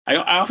I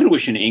often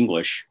wish in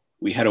English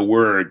we had a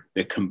word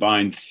that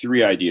combined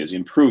three ideas: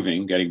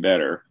 improving, getting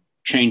better,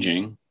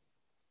 changing,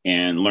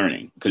 and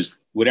learning. Because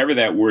whatever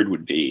that word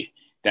would be,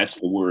 that's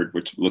the word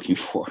we're looking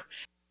for.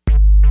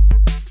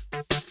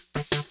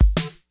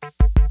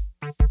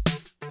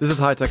 This is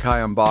High Tech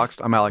High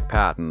Unboxed. I'm Alec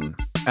Patton,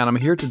 and I'm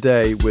here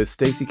today with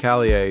Stacey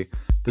Callier,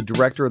 the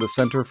director of the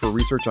Center for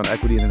Research on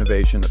Equity and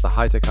Innovation at the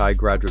High Tech High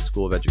Graduate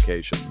School of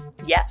Education.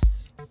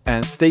 Yes.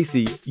 And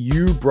Stacey,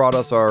 you brought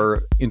us our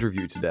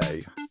interview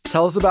today.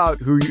 Tell us about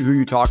who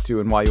you talked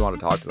to and why you want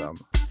to talk to them.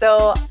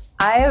 So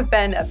I have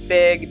been a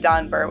big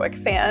Don Berwick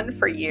fan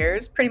for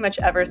years, pretty much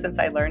ever since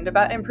I learned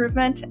about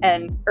improvement.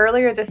 And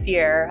earlier this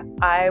year,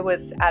 I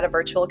was at a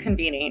virtual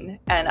convening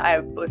and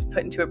I was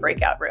put into a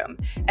breakout room.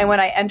 And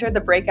when I entered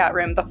the breakout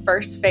room, the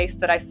first face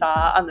that I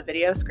saw on the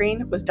video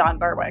screen was Don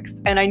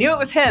Berwick's. And I knew it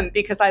was him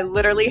because I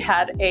literally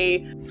had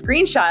a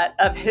screenshot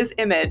of his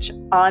image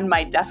on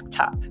my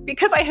desktop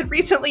because I had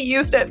recently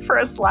used it for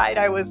a slide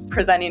I was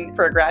presenting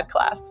for a grad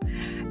class.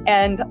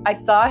 And I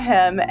saw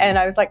him and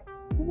I was like,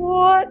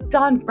 what?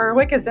 Don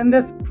Berwick is in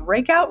this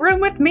breakout room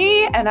with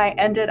me? And I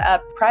ended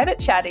up private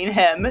chatting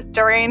him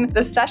during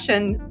the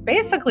session,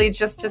 basically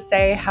just to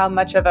say how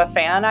much of a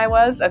fan I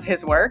was of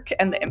his work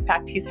and the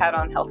impact he's had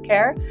on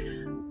healthcare.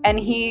 And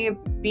he,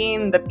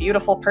 being the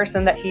beautiful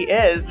person that he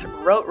is,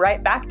 wrote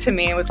right back to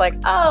me and was like,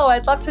 oh,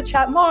 I'd love to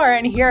chat more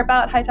and hear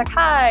about High Tech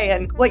High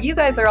and what you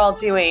guys are all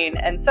doing.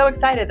 And so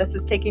excited this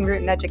is taking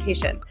root in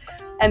education.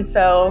 And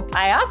so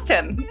I asked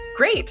him,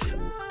 great,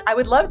 I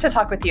would love to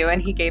talk with you.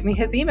 And he gave me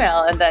his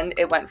email. And then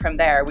it went from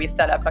there. We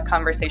set up a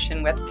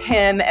conversation with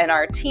him and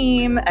our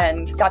team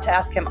and got to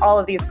ask him all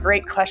of these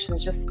great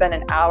questions, just spent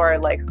an hour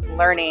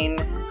learning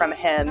from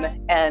him.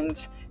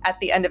 And at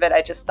the end of it,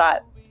 I just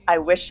thought, I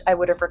wish I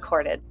would have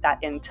recorded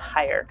that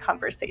entire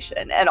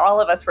conversation. And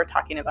all of us were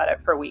talking about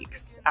it for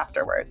weeks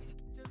afterwards.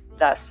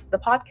 Thus the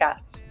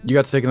podcast. You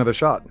got to take another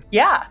shot.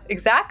 Yeah,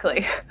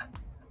 exactly.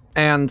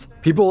 And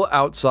people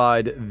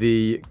outside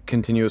the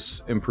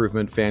continuous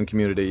improvement fan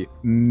community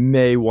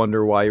may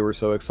wonder why you were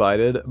so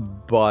excited,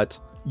 but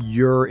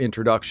your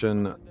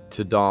introduction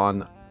to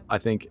Don, I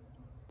think,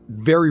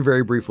 very,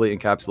 very briefly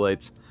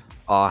encapsulates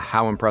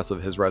how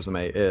impressive his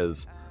resume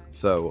is.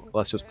 So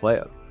let's just play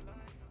it.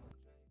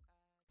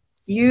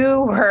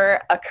 You were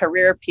a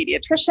career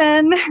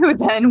pediatrician who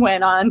then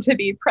went on to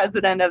be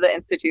president of the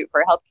Institute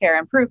for Healthcare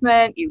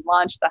Improvement. You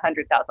launched the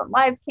 100,000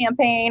 Lives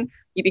campaign.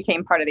 You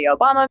became part of the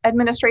Obama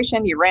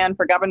administration. You ran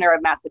for governor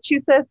of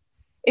Massachusetts.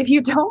 If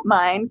you don't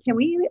mind, can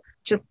we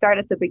just start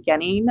at the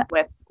beginning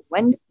with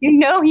when you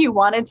know you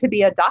wanted to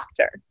be a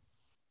doctor?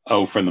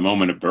 Oh, from the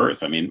moment of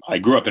birth. I mean, I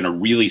grew up in a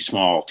really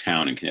small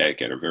town in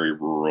Connecticut, a very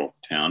rural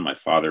town. My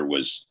father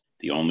was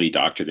the only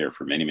doctor there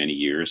for many, many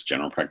years,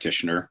 general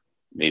practitioner.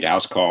 Made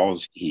house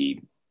calls.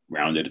 He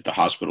rounded at the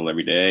hospital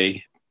every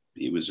day.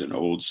 He was an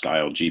old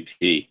style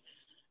GP.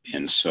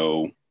 And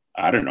so,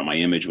 I don't know, my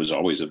image was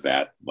always of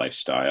that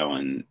lifestyle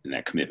and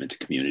that commitment to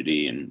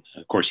community. And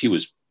of course, he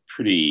was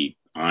pretty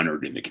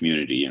honored in the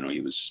community. You know,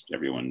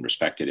 everyone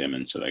respected him.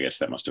 And so I guess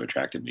that must have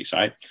attracted me.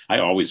 So I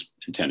always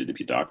intended to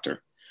be a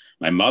doctor.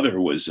 My mother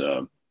was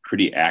a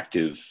pretty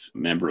active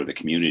member of the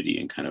community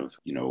and kind of,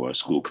 a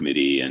school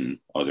committee and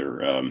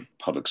other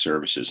public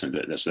services. And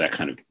that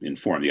kind of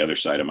informed the other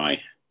side of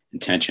my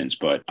intentions.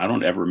 But I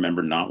don't ever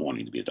remember not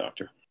wanting to be a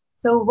doctor.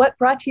 So what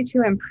brought you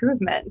to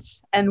improvement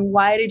and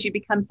why did you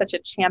become such a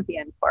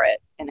champion for it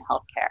in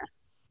healthcare?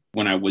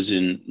 When I was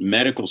in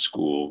medical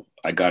school,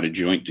 I got a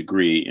joint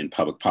degree in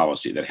public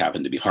policy that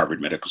happened to be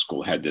Harvard Medical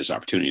School had this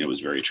opportunity. And it was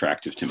very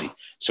attractive to me.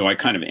 So I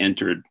kind of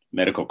entered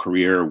medical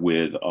career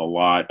with a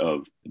lot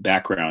of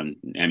background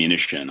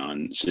ammunition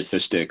on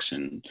statistics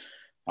and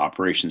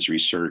operations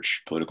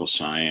research, political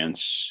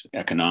science,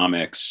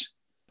 economics.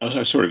 I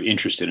was sort of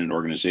interested in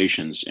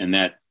organizations. And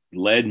that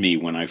led me,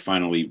 when I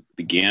finally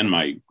began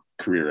my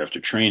career after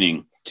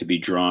training, to be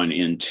drawn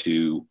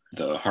into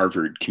the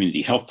Harvard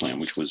Community Health Plan,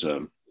 which was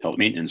a health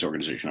maintenance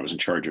organization. I was in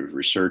charge of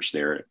research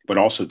there, but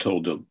also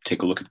told to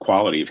take a look at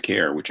quality of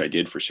care, which I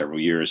did for several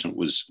years. And it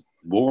was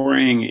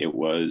boring. It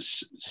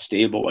was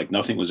stable. Like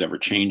nothing was ever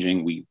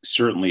changing. We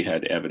certainly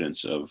had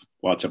evidence of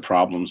lots of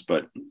problems,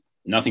 but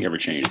nothing ever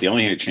changed. The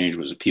only thing that changed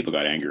was that people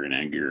got angrier and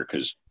angrier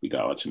because we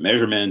got lots of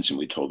measurements and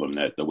we told them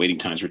that the waiting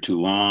times were too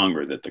long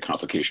or that the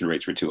complication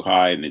rates were too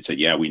high. And they'd said,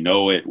 yeah, we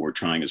know it. We're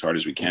trying as hard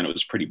as we can. It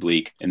was pretty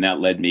bleak. And that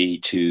led me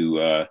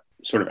to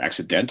sort of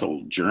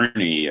accidental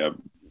journey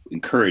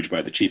encouraged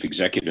by the chief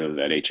executive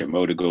at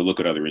HMO to go look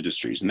at other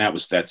industries. And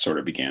that sort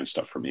of began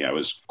stuff for me.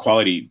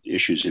 Quality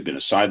issues had been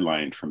a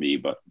sideline for me,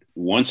 but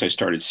once I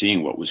started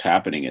seeing what was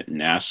happening at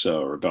NASA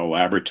or Bell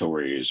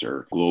Laboratories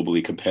or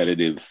globally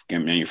competitive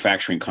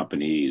manufacturing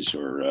companies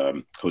or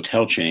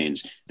hotel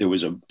chains, there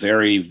was a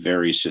very,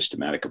 very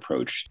systematic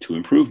approach to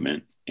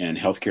improvement, and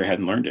healthcare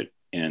hadn't learned it.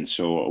 And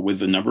so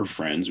with a number of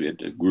friends, we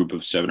had a group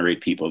of 7 or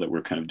 8 people that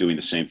were kind of doing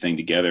the same thing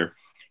together.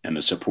 And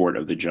the support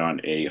of the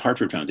John A.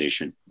 Hartford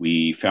Foundation,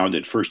 we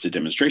founded first a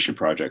demonstration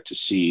project to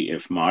see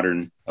if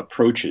modern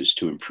approaches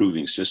to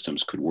improving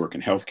systems could work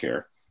in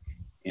healthcare.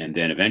 And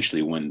then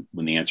eventually when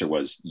the answer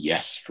was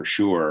yes, for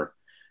sure,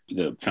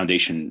 the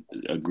foundation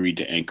agreed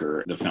to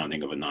anchor the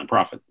founding of a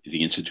nonprofit,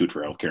 the Institute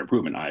for Healthcare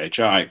Improvement,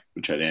 IHI,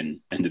 which I then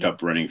ended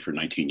up running for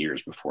 19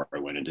 years before I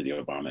went into the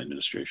Obama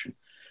administration.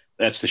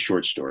 That's the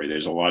short story.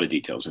 There's a lot of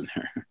details in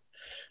there.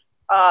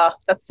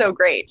 That's so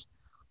great.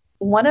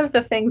 One of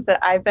the things that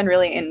I've been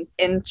really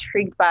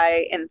intrigued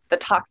by in the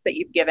talks that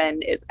you've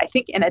given is, I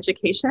think in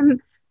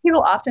education,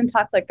 people often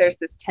talk like there's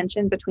this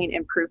tension between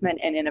improvement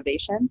and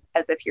innovation,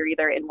 as if you're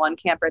either in one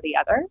camp or the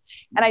other.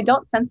 And I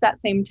don't sense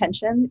that same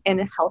tension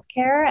in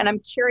healthcare. And I'm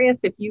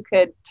curious if you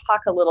could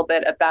talk a little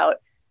bit about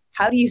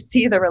how do you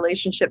see the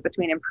relationship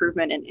between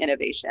improvement and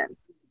innovation?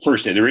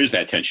 First, there is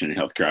that tension in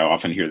healthcare. I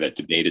often hear that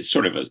debate. It's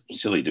sort of a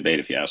silly debate,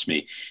 if you ask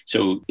me.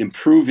 So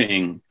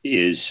improving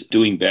is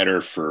doing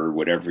better for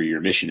whatever your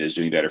mission is,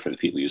 doing better for the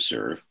people you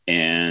serve.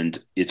 And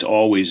it's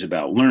always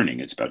about learning.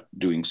 It's about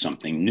doing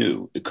something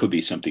new. It could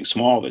be something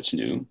small that's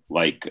new,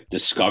 like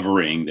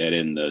discovering that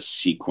in the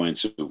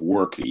sequence of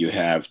work that you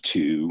have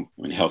to,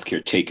 in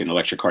healthcare, take an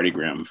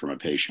electrocardiogram from a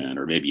patient,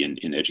 or maybe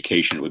in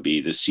education, it would be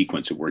the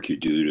sequence of work you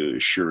do to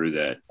assure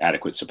that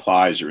adequate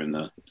supplies are in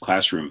the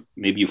classroom.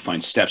 Maybe you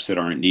find steps that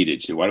aren't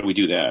needed. So why do we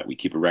do that? We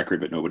keep a record,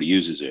 but nobody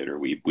uses it, or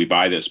we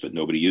buy this, but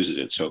nobody uses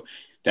it. So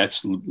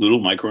that's little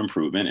micro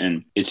improvement,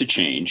 and it's a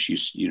change.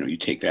 You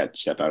take that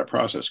step out of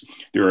process.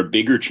 There are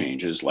bigger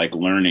changes, like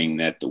learning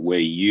that the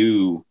way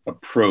you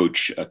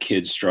approach a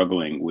kid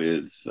struggling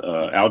with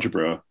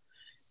algebra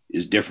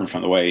is different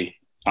from the way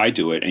I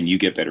do it, and you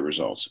get better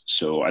results.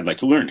 So I'd like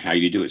to learn how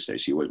you do it,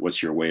 Stacey.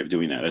 What's your way of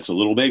doing that? That's a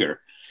little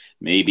bigger.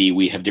 Maybe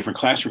we have different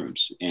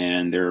classrooms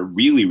and they're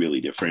really,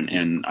 really different.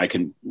 And I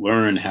can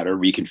learn how to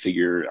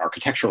reconfigure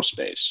architectural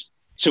space.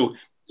 So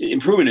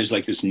improvement is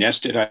like this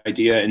nested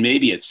idea. And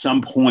maybe at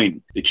some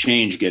point, the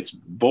change gets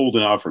bold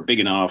enough or big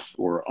enough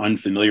or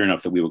unfamiliar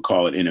enough that we would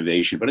call it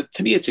innovation. But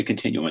to me, it's a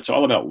continuum. It's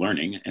all about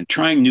learning and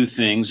trying new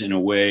things in a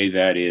way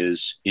that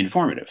is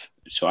informative.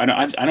 So I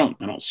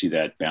don't see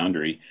that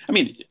boundary. I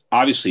mean,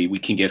 obviously, we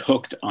can get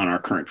hooked on our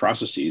current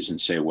processes and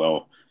say,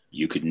 well,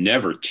 you could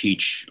never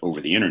teach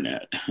over the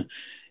internet.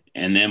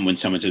 And then when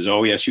someone says,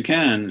 oh, yes, you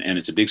can, and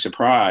it's a big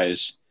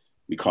surprise,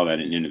 we call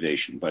that an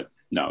innovation. But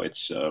no,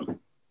 it's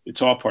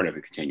all part of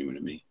a continuum to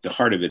me. The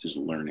heart of it is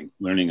learning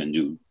a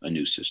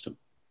new system.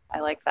 I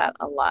like that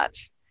a lot.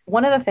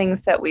 One of the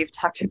things that we've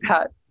talked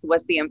about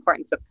was the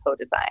importance of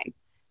co-design.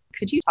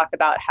 Could you talk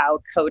about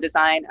how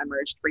co-design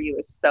emerged for you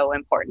as so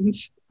important?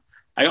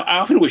 I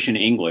often wish in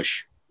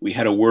English we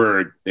had a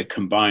word that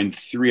combined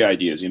three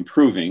ideas: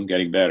 improving,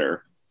 getting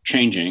better,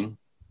 changing,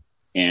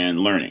 and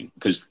learning.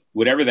 Because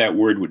whatever that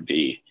word would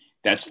be,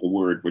 that's the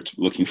word we're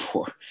looking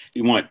for.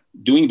 We want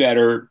doing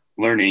better,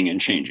 learning, and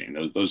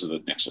changing. Those are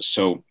the nexus.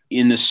 So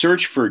in the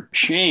search for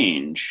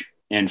change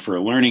and for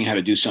learning how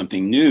to do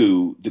something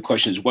new, the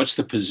question is, what's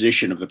the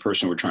position of the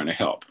person we're trying to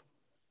help?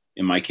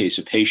 In my case,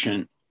 a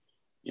patient.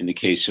 In the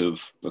case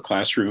of the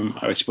classroom,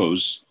 I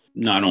suppose,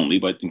 not only,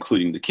 but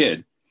including the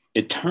kid.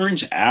 It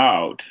turns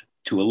out,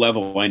 to a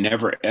level I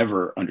never,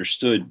 ever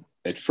understood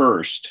at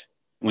first,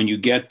 when you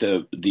get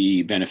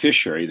the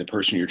beneficiary, the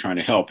person you're trying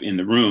to help, in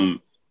the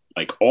room,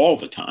 like all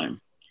the time,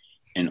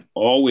 and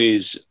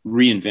always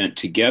reinvent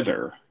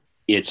together,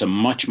 it's a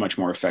much, much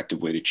more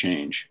effective way to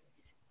change,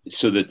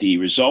 so that the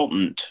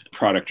resultant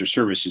product or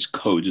service is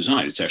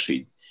co-designed. It's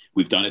actually,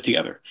 we've done it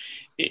together.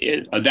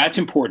 That's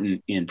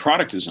important in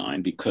product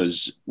design,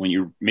 because when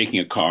you're making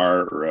a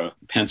car or a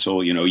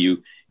pencil,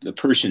 the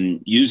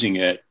person using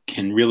it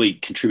can really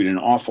contribute an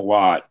awful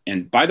lot.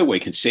 And by the way,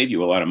 can save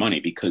you a lot of money,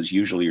 because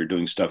usually you're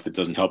doing stuff that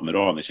doesn't help them at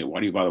all. And they say, why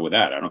do you bother with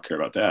that? I don't care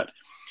about that.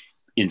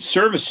 In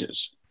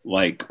services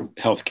like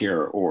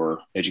healthcare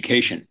or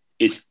education,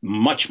 it's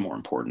much more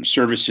important.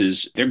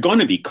 Services, they're going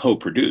to be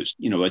co-produced.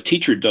 A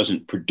teacher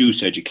doesn't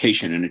produce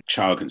education and a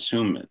child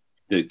consume it.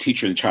 The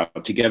teacher and the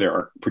child together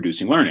are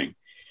producing learning.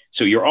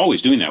 So you're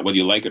always doing that, whether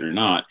you like it or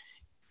not.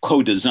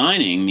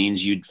 Co-designing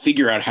means you'd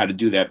figure out how to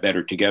do that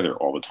better together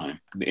all the time.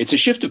 It's a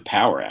shift of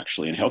power,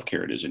 actually. In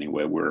healthcare, it is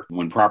anyway, where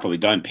when properly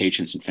done,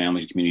 patients and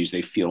families and communities,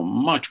 they feel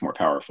much more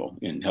powerful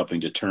in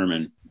helping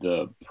determine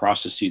the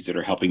processes that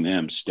are helping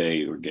them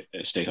stay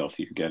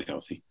healthy or get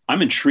healthy.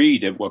 I'm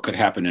intrigued at what could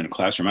happen in a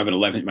classroom.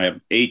 I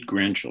have 8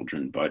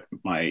 grandchildren, but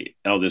my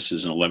eldest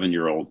is an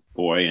 11-year-old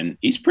boy, and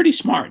he's pretty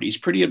smart. He's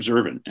pretty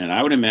observant. And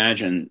I would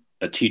imagine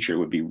a teacher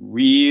would be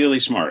really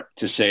smart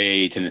to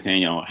say to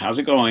Nathaniel, how's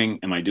it going?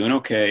 Am I doing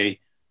okay?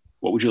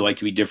 What would you like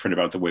to be different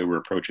about the way we're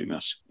approaching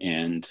this?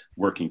 And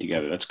working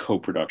together. That's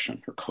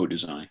co-production or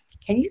co-design.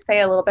 Can you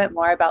say a little bit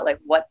more about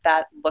what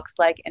that looks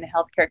like in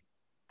healthcare?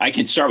 I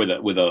can start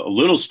with a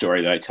little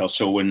story that I tell.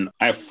 So when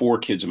I have 4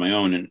 kids of my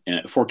own,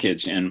 and 4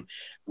 kids, and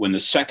when the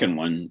second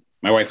one,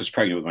 my wife was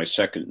pregnant with my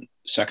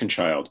second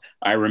child,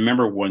 I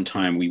remember one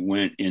time we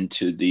went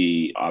into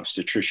the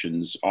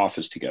obstetrician's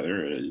office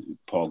together.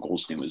 Paul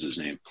Goldstein was his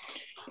name.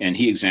 And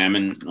he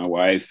examined my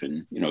wife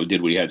and,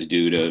 did what he had to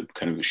do to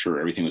kind of assure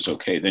everything was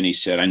okay. Then he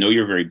said, I know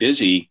you're very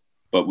busy,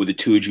 but would the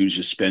two of you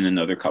just spend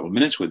another couple of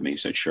minutes with me? He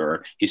said,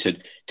 sure. He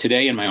said,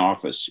 today in my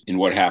office, in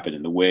what happened,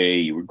 in the way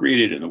you were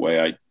greeted and the way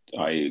I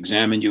I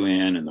examined you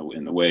in, and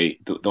the way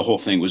the whole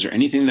thing, was there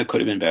anything that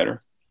could have been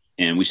better?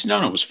 And we said,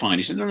 no, it was fine.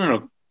 He said,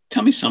 no,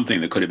 tell me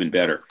something that could have been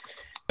better.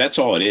 That's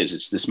all it is.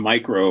 It's this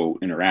micro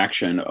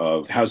interaction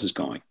of, how's this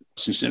going?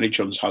 Cincinnati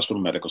Children's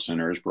Hospital Medical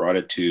Center has brought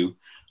it to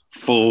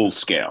full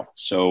scale.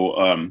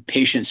 So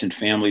patients and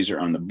families are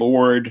on the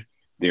board.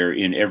 They're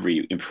in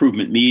every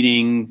improvement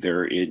meeting.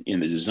 They're in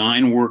the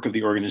design work of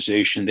the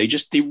organization. They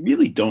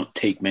really don't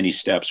take many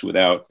steps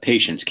without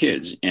patients,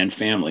 kids, and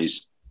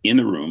families in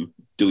the room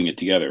doing it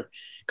together,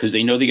 because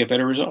they know they get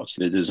better results.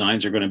 The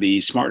designs are going to be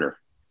smarter.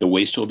 The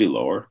waste will be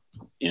lower,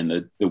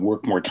 and the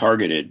work more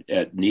targeted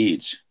at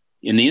needs.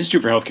 In the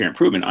Institute for Healthcare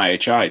Improvement,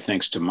 IHI,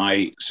 thanks to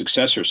my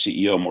successor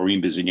CEO,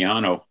 Maureen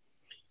Bizignano,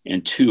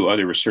 and two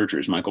other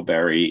researchers, Michael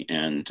Barry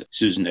and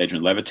Susan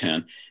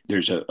Edgman-Levitan,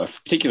 there's a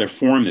particular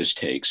form this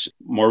takes.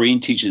 Maureen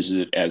teaches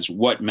it as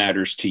what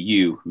matters to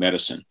you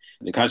medicine.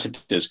 The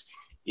concept is,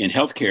 in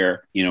healthcare,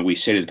 we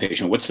say to the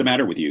patient, what's the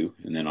matter with you?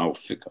 And then I'll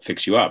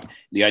fix you up.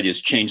 The idea is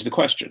change the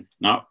question,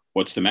 not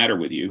what's the matter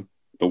with you,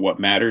 but what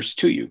matters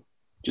to you.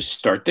 Just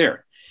start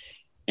there.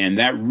 And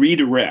that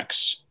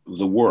redirects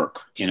the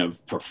work in a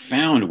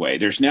profound way.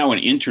 There's now an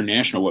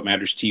international What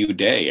Matters to You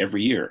Day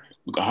every year.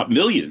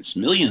 Millions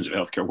of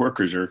healthcare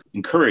workers are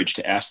encouraged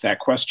to ask that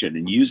question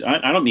and use,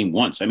 I don't mean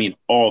once, I mean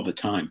all the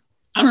time.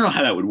 I don't know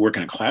how that would work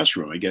in a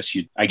classroom. I guess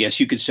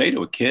you could say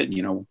to a kid,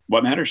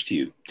 what matters to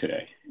you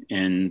today?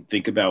 And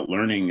think about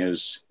learning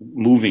as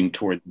moving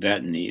toward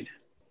that need.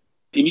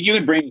 And you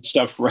can bring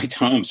stuff right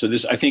home. So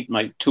I think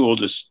my two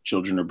oldest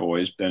children are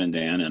boys, Ben and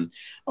Dan, and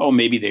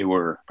maybe they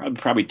were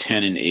probably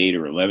 10 and 8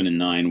 or 11 and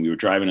 9. We were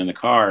driving in the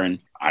car, and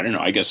I don't know,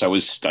 I guess I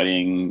was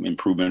studying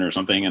improvement or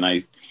something. And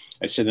I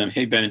said to them,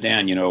 hey, Ben and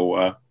Dan,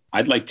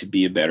 I'd like to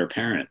be a better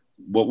parent.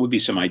 What would be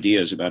some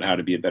ideas about how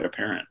to be a better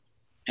parent?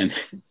 And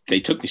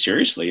they took me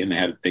seriously, and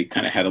they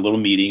kind of had a little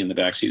meeting in the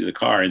backseat of the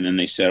car. And then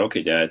they said,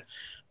 okay, Dad,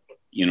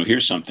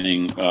 here's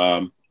something.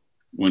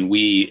 When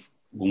we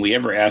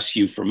ever ask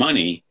you for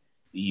money,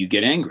 you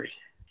get angry.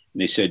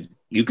 And they said,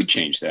 you could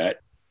change that.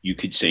 You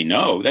could say,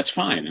 no, that's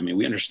fine. I mean,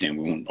 we understand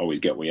we won't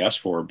always get what we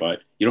ask for, but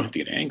you don't have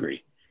to get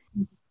angry.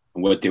 And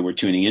what they were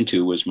tuning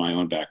into was my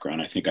own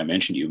background. I think I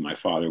mentioned to you, my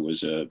father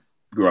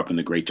grew up in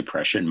the Great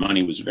Depression.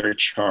 Money was very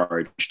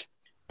charged,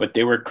 but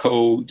they were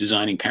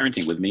co-designing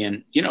parenting with me.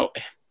 And,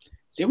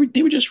 they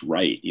were just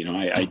right.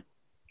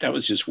 That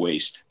was just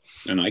waste,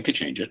 and I could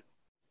change it.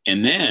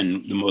 And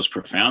then the most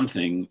profound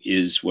thing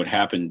is what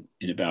happened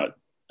in about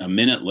a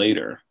minute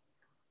later.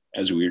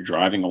 As we were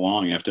driving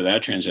along after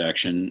that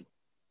transaction,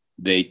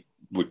 they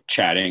were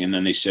chatting, and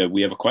then they said,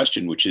 we have a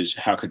question, which is,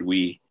 how could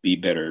we be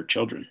better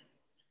children?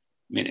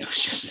 I mean, it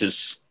was just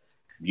this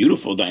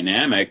beautiful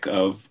dynamic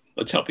of,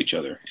 let's help each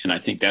other. And I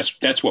think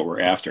that's what we're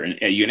after. And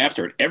you're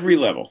after at every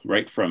level,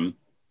 right from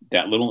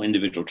that little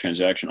individual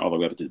transaction all the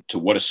way up to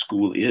what a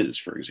school is,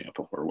 for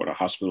example, or what a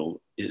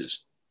hospital is.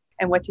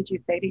 And what did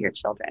you say to your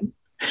children?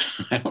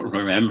 I don't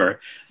remember.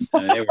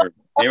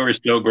 They were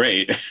so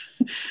great.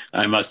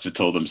 I must have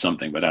told them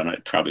something, but I don't know,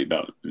 probably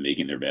about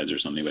making their beds or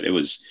something. But it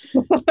was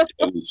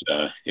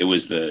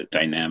the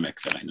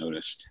dynamic that I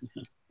noticed.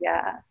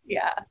 Yeah.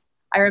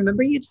 I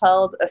remember you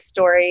told a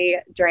story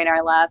during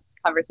our last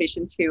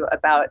conversation too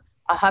about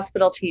a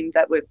hospital team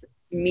that was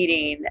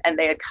meeting, and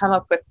they had come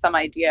up with some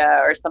idea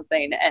or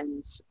something,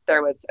 and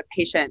there was a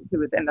patient who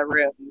was in the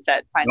room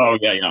that finally. Oh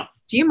yeah.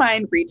 Do you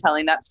mind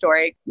retelling that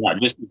story? Yeah,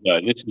 this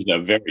is a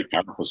very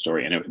powerful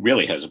story, and it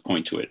really has a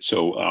point to it.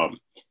 So,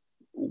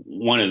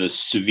 one of the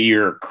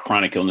severe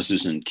chronic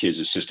illnesses in kids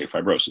is cystic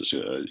fibrosis,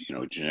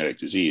 a genetic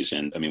disease.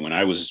 And I mean, when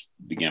I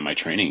began my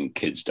training,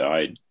 kids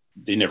died.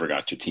 They never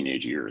got to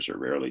teenage years, or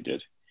rarely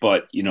did.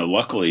 But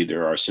luckily,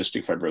 there are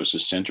cystic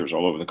fibrosis centers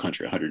all over the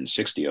country,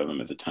 160 of them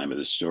at the time of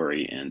this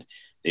story, and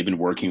they've been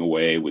working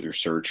away with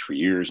research for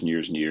years and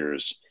years and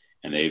years.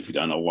 And they've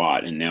done a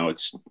lot. And now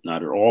it's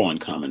not at all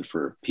uncommon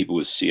for people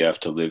with CF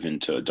to live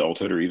into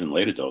adulthood or even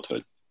late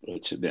adulthood.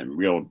 It's been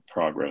real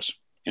progress.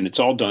 And it's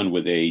all done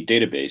with a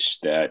database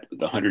that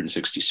the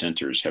 160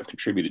 centers have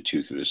contributed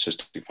to through the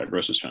Cystic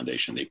Fibrosis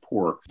Foundation. They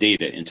pour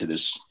data into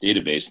this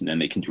database, and then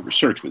they can do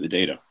research with the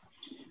data.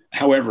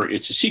 However,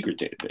 it's a secret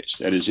database.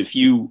 That is, if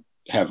you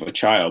have a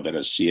child that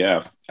has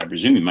CF, I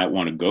presume you might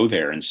want to go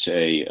there and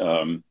say,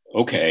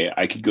 okay,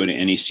 I could go to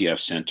any CF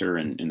center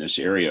in this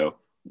area.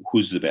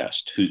 Who's the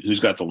best? Who's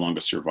got the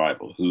longest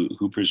survival?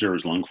 Who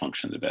preserves lung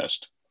function the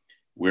best?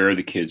 Where are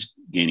the kids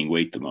gaining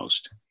weight the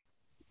most?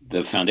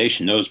 The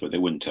foundation knows, but they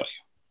wouldn't tell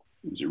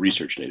you. It was a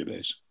research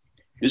database.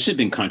 This had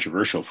been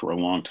controversial for a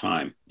long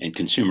time, and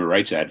consumer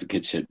rights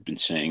advocates had been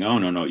saying, oh,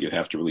 no, you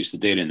have to release the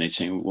data. And they'd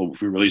say, well,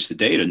 if we release the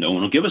data, no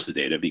one will give us the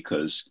data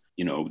because,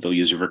 they'll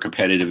use it for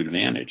competitive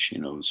advantage.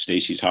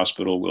 Stacy's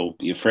hospital will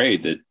be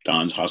afraid that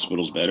Don's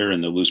hospital's better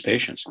and they'll lose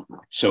patients.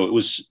 So it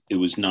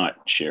was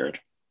not shared.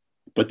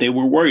 But they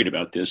were worried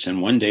about this.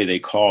 And one time they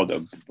called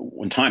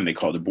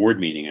a board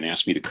meeting and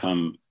asked me to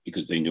come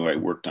because they knew I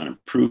worked on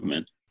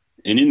improvement.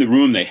 And in the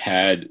room, they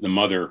had the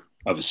mother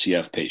of a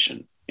CF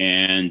patient.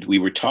 And we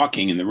were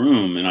talking in the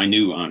room, and I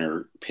knew on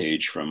her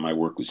page from my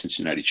work with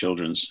Cincinnati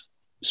Children's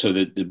So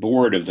the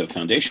board of the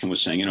foundation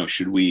was saying,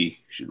 should we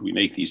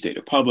make these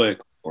data public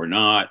or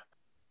not?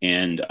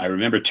 And I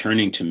remember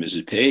turning to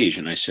Mrs. Page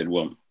and I said,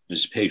 well,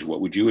 Mrs. Page, what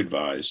would you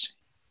advise?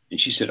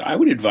 And she said, I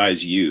would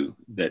advise you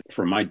that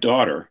for my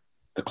daughter,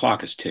 the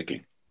clock is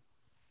ticking.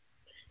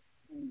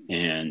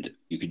 And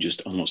you could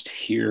just almost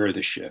hear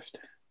the shift.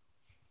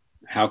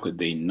 How could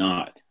they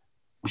not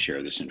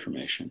share this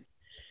information?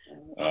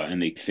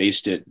 And they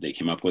faced it, they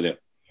came up with it.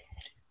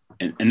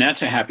 And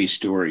that's a happy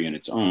story in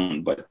its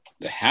own. But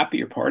the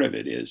happier part of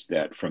it is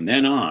that from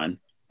then on,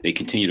 they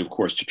continued, of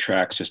course, to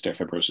track cystic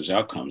fibrosis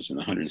outcomes in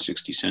the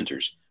 160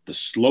 centers. The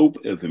slope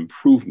of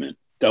improvement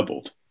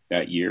doubled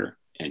that year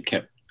and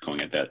kept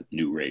going at that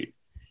new rate.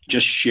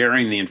 Just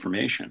sharing the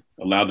information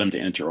allowed them to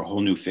enter a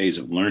whole new phase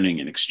of learning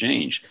and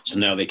exchange. So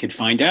now they could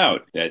find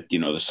out that,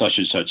 the such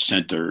and such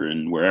center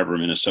in wherever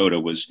Minnesota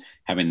was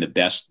having the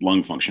best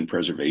lung function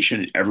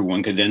preservation.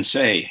 Everyone could then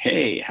say,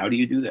 hey, how do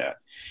you do that?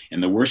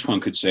 And the worst one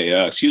could say,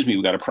 excuse me,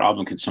 we got a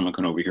problem. Can someone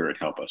come over here and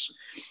help us?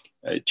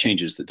 It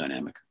changes the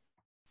dynamic.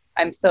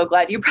 I'm so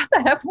glad you brought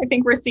that up. I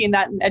think we're seeing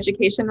that in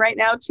education right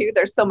now, too.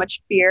 There's so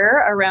much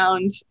fear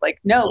around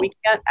we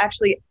can't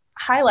actually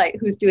highlight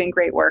who's doing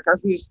great work or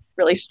who's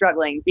really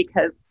struggling,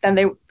 because then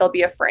they'll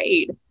be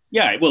afraid.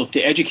 Yeah, well,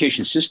 the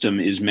education system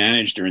is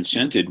managed or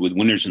incented with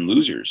winners and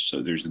losers.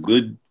 So there's the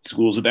good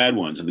schools, the bad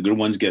ones, and the good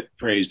ones get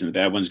praised and the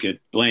bad ones get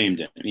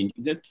blamed. I mean,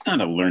 that's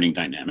not a learning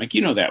dynamic.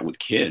 You know that with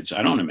kids.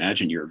 I don't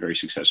imagine you're a very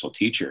successful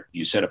teacher.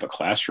 You set up a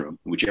classroom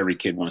in which every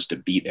kid wants to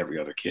beat every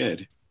other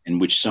kid, in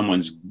which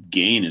someone's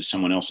gain is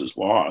someone else's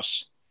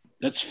loss.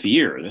 That's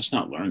fear. That's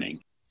not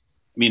learning.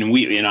 I mean,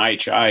 we in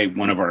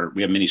IHI,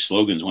 we have many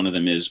slogans. One of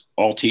them is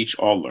all teach,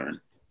 all learn.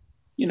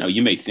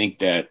 You may think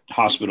that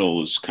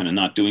hospital is kind of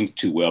not doing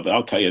too well, but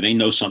I'll tell you, they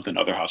know something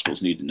other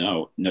hospitals need to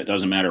know. It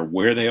doesn't matter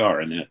where they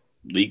are in that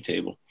league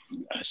table.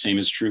 Same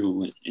is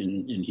true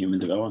in human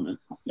development.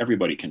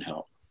 Everybody can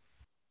help.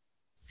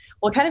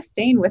 Well, kind of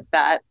staying with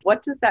that,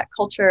 what does that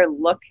culture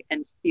look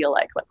and feel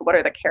like? What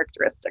are the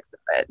characteristics of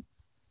it?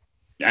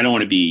 I don't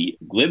want to be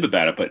glib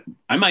about it, but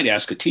I might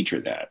ask a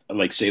teacher that,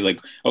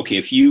 okay,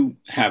 if you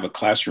have a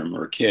classroom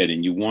or a kid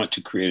and you want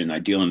to create an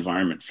ideal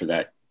environment for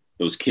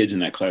those kids in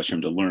that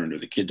classroom to learn, or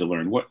the kid to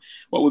learn, what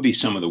would be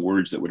some of the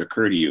words that would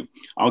occur to you?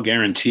 I'll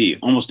guarantee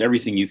almost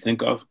everything you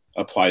think of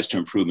applies to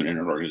improvement at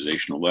an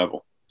organizational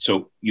level.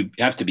 So you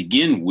have to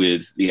begin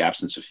with the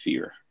absence of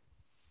fear.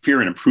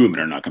 Fear and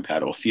improvement are not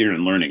compatible. Fear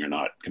and learning are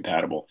not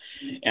compatible.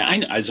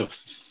 And as a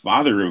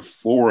father of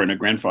 4 and a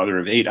grandfather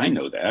of 8, I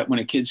know that when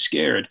a kid's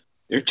scared,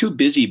 they're too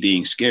busy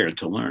being scared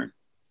to learn.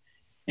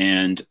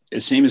 And the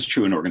same is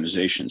true in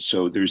organizations.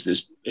 So there's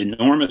this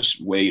enormous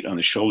weight on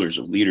the shoulders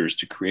of leaders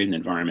to create an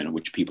environment in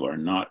which people are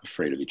not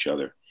afraid of each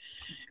other.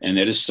 And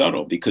that is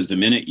subtle, because the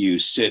minute you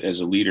sit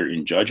as a leader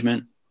in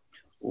judgment,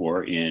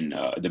 or in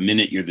the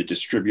minute you're the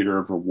distributor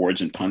of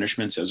rewards and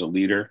punishments as a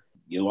leader,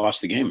 you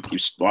lost the game. You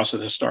lost at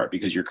the start,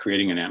 because you're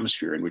creating an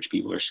atmosphere in which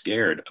people are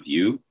scared of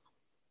you,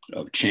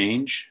 of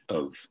change,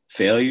 of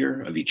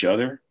failure, of each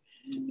other.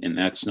 And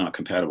that's not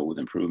compatible with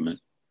improvement.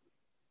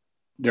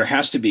 There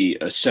has to be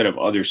a set of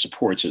other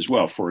supports as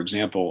well. For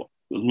example,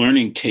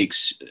 learning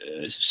takes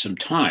some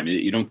time.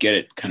 You don't get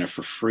it kind of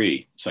for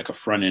free. It's like a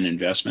front-end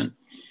investment.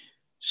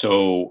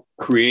 So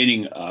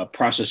creating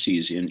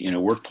processes in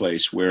a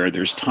workplace where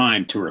there's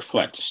time to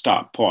reflect, to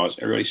stop, pause,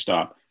 everybody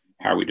stop.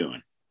 How are we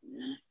doing?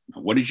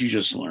 What did you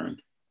just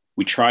learn?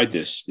 We tried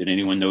this. Did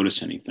anyone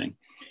notice anything?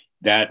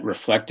 That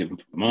reflective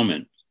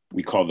moment,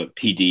 we call the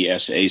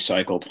PDSA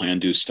cycle, plan,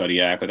 do, study,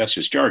 act, but that's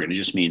just jargon. It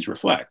just means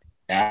reflect,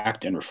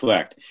 act, and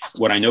reflect.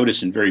 What I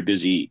notice in very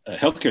busy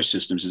healthcare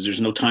systems is there's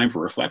no time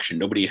for reflection.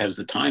 Nobody has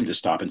the time to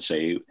stop and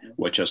say,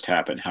 what just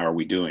happened? How are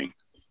we doing?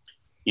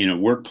 In a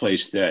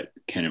workplace that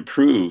can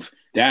improve,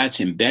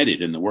 that's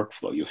embedded in the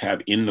workflow. You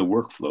have in the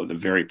workflow the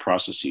very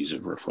processes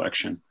of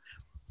reflection.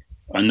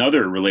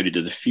 Another related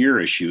to the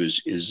fear issue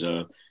is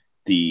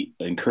the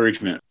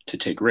encouragement to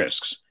take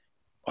risks.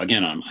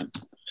 Again, I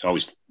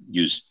always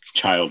use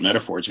child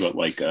metaphors, but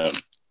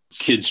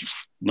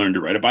kids learn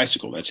to ride a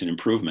bicycle. That's an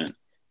improvement.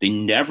 They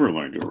never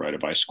learn to ride a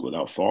bicycle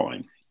without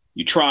falling.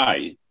 You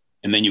try,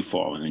 and then you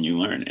fall, and then you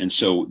learn. And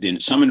so then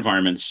some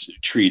environments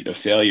treat a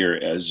failure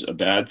as a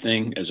bad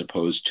thing as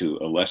opposed to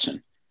a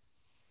lesson.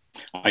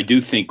 I do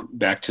think,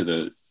 back to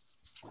the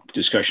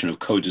discussion of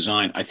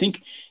co-design, I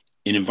think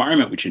an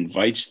environment which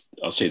invites,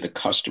 I'll say, the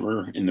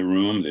customer in the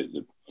room,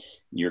 in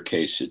your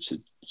case, it's a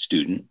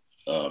student,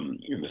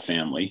 the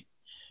family,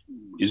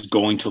 is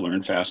going to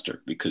learn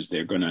faster, because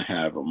they're going to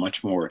have a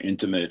much more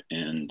intimate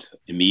and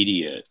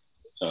immediate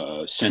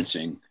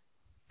sensing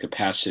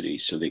capacity,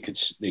 so they can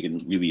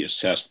really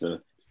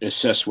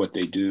assess what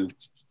they do.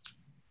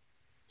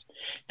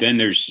 Then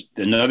there's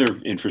another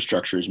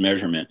infrastructure is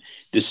measurement.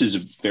 This is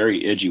a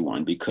very edgy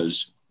one,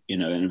 because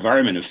in an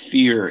environment of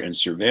fear and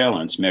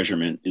surveillance,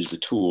 measurement is the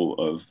tool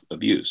of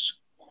abuse.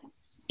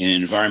 In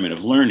an environment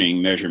of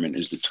learning, measurement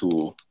is the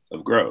tool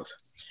of growth.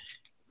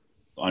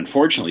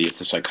 Unfortunately, if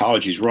the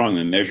psychology is wrong,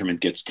 the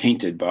measurement gets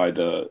tainted by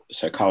the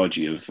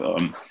psychology of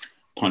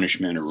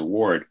punishment or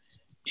reward.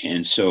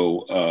 And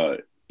so,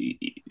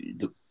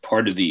 the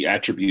part of the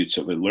attributes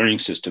of a learning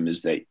system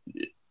is that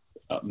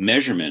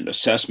measurement,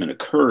 assessment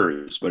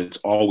occurs, but it's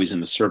always in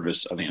the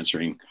service of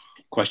answering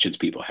questions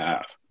people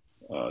have.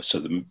 So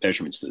the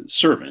measurement's the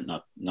servant,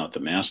 not the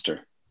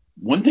master.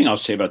 One thing I'll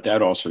say about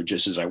that also,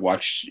 just as I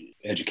watch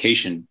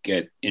education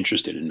get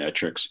interested in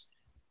metrics,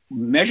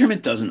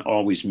 measurement doesn't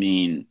always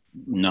mean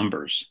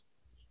numbers.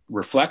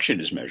 Reflection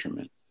is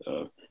measurement.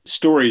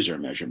 Stories are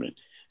measurement.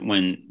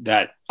 When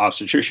that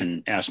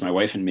obstetrician asked my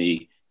wife and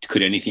me,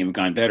 could anything have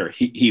gone better?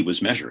 He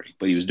was measuring,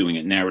 but he was doing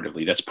it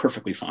narratively. That's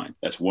perfectly fine.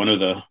 That's one of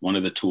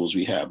the tools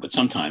we have. But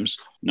sometimes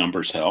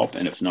numbers help,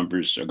 and if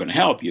numbers are going to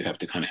help, you have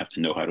to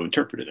know how to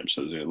interpret them.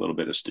 So there's a little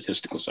bit of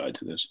statistical side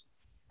to this.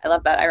 I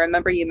love that. I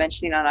remember you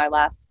mentioning on our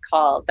last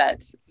call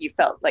that you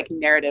felt like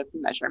narrative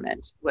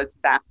measurement was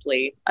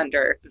vastly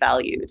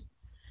undervalued.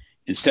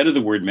 Instead of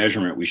the word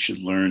measurement, we should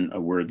learn a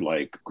word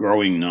like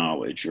growing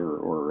knowledge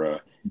or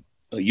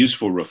a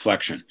useful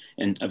reflection.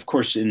 And of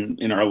course,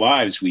 in our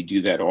lives, we do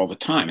that all the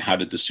time. How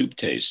did the soup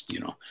taste?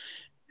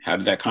 How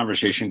did that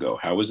conversation go?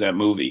 How was that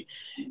movie?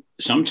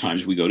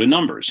 Sometimes we go to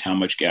numbers. How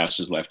much gas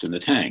is left in the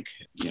tank?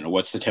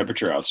 What's the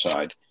temperature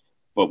outside?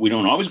 But we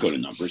don't always go to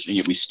numbers, and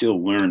yet we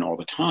still learn all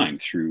the time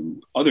through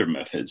other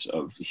methods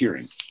of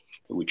hearing,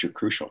 which are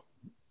crucial.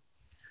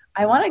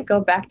 I want to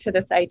go back to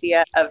this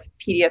idea of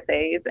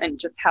PDSAs and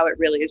just how it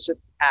really is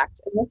just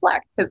act and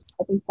reflect, because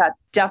I think that's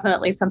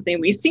definitely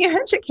something we see in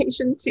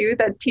education too,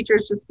 that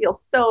teachers just feel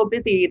so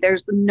busy.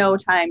 There's no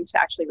time to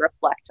actually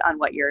reflect on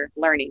what you're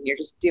learning. You're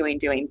just doing.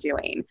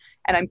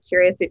 And I'm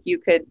curious if you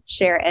could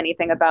share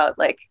anything about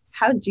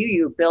how do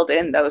you build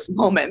in those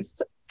moments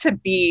to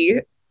be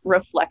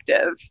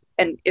reflective?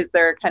 And is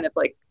there kind of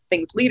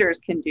things leaders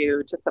can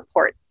do to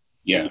support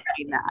that?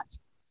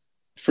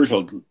 First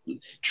of all,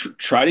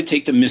 try to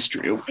take the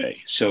mystery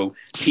away. So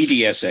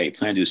PDSA,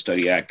 Plan, Do,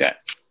 Study, Act, that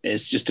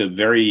is just a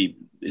very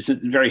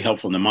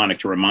helpful mnemonic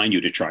to remind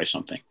you to try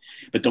something.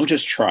 But don't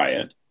just try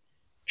it.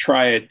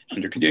 Try it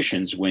under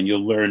conditions when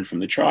you'll learn from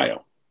the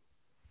trial.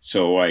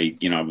 So I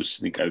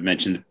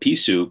mentioned the pea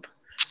soup.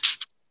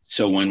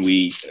 So when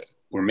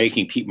we're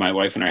making my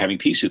wife and I are having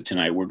pea soup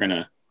tonight, we're going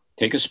to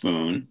take a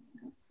spoon.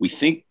 We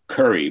think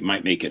curry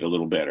might make it a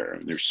little better.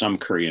 There's some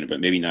curry in it, but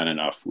maybe not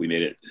enough. We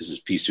made it. This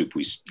is pea soup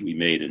we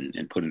made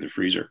and put in the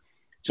freezer.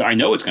 So I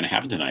know what's going to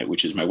happen tonight,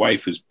 which is my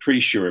wife, who's pretty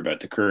sure about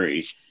the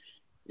curry,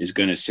 is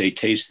going to say,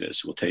 taste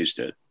this. We'll taste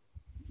it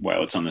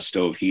while it's on the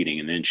stove heating.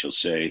 And then she'll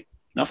say,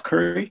 enough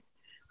curry?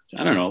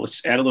 I don't know.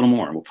 Let's add a little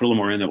more. We'll put a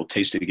little more in, then we'll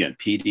taste it again.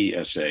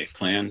 PDSA,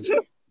 Plan,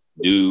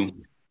 Do,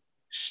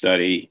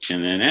 Study,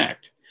 and then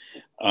Act.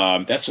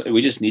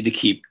 We just need to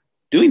keep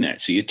doing that.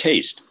 So you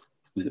taste.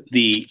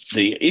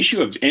 The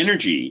issue of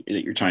energy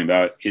that you're talking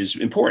about is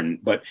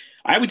important, but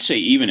I would say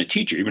even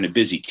a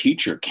busy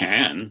teacher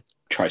can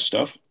try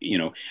stuff.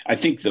 I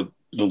think the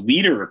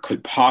leader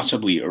could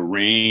possibly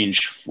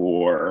arrange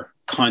for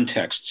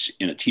contexts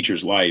in a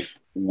teacher's life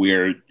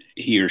where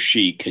he or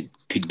she could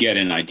get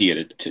an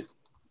idea to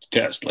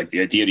test, like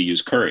the idea to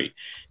use curry.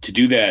 To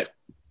do that,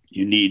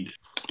 you need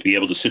to be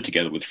able to sit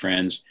together with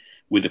friends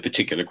with a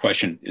particular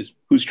question: is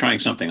who's trying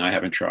something I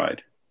haven't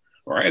tried?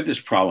 Or I have this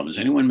problem. Has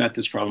anyone met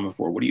this problem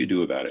before? What do you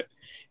do about it?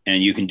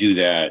 And you can do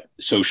that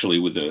socially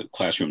with the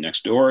classroom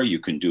next door. You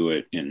can do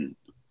it in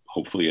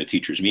hopefully a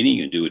teacher's meeting.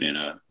 You can do it in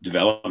a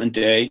development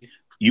day.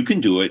 You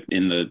can do it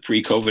in the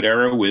pre-COVID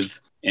era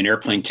with an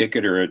airplane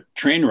ticket or a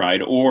train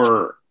ride,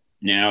 or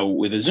now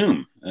with a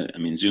Zoom.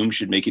 Zoom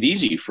should make it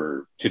easy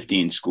for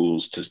 15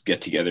 schools to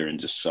get together and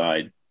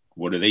decide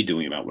what are they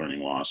doing about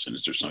learning loss, and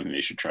is there something they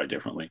should try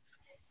differently?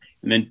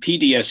 And then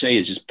PDSA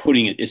is just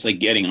it's like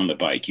getting on the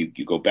bike. You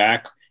go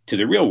back to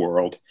the real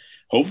world,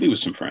 hopefully with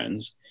some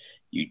friends.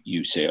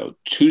 You say,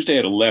 Tuesday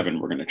at 11,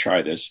 we're going to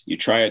try this. You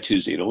try it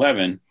Tuesday at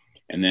 11.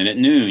 And then at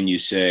noon, you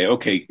say,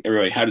 okay,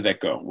 everybody, how did that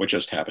go? What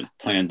just happened?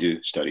 Plan,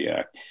 Do, Study,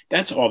 Act.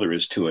 That's all there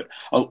is to it.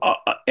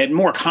 At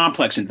more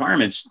complex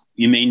environments,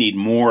 you may need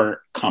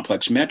more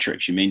complex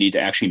metrics. You may need to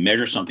actually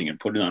measure something and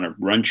put it on a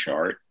run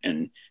chart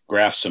and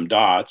graph some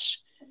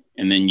dots.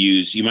 And then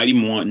you might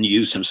even want to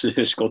use some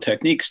statistical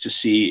techniques to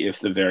see if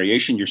the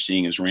variation you're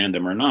seeing is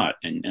random or not.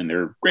 And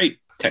they're great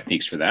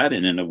techniques for that.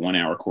 And in a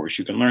 1-hour course,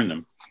 you can learn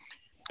them.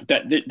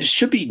 But there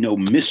should be no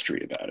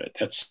mystery about it.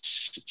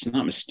 It's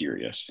not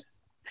mysterious.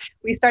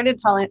 We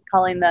started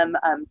calling them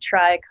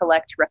try,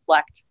 collect,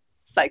 reflect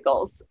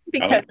cycles,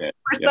 because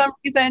some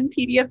reason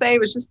PDSA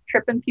was just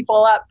tripping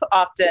people up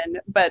often.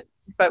 But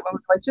when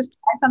we're just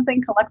try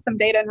something, collect some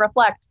data and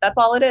reflect. That's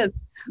all it is.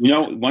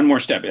 One more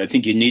step. I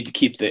think you need to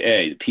keep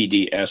the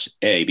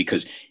PDSA,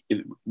 because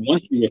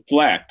once you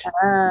reflect,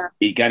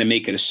 you got to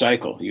make it a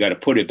cycle. You got to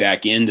put it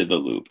back into the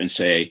loop and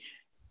say,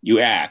 you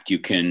act. You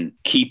can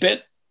keep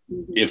it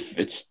if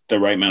it's the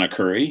right amount of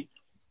curry.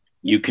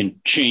 You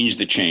can change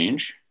the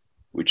change,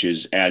 which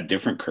is add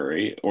different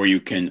curry, or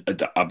you can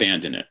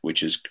abandon it,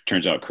 which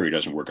turns out curry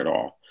doesn't work at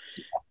all.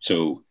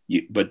 So,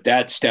 but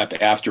that step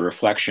after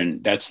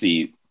reflection, that's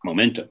the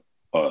momentum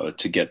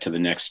to get to the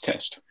next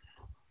test.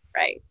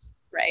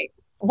 Right.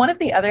 One of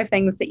the other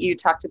things that you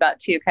talked about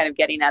too, kind of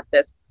getting at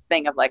this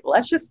thing of like,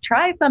 let's just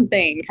try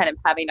something, kind of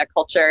having a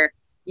culture.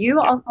 You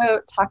also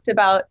talked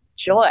about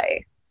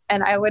joy.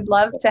 And I would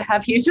love to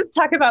have you just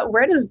talk about,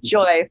 where does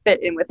joy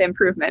fit in with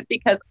improvement?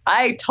 Because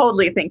I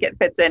totally think it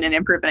fits in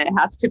improvement. It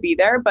has to be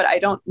there, but I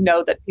don't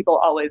know that people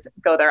always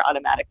go there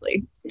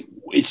automatically.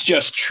 It's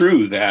just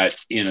true that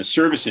in a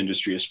service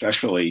industry,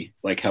 especially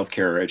like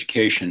healthcare or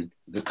education,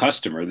 the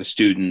customer, the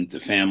student,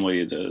 the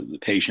family, the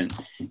patient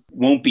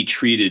won't be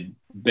treated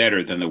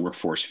better than the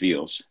workforce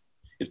feels.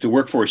 If the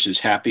workforce is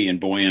happy and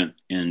buoyant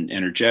and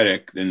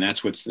energetic, then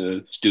that's what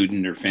the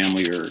student or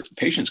family or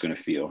patient's going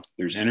to feel.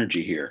 There's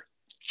energy here.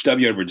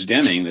 W. Edwards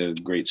Deming, the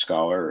great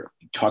scholar,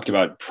 talked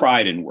about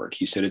pride in work.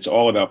 He said it's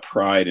all about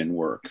pride in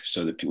work,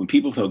 so that when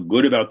people feel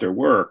good about their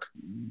work,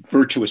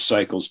 virtuous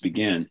cycles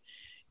begin.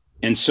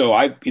 And so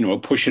I,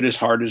 push it as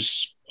hard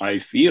as I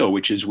feel,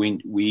 which is we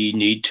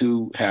need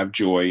to have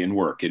joy in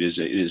work. It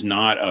is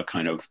not a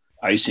kind of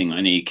icing on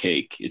any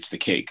cake. It's the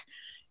cake.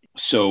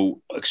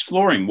 So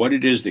exploring what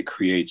it is that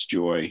creates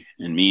joy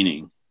and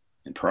meaning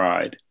and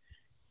pride,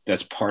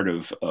 that's part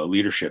of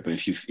leadership.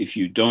 And if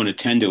you don't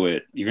attend to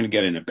it, you're going to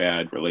get in a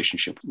bad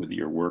relationship with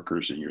your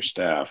workers and your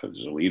staff as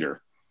a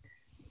leader.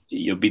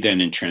 You'll be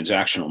then in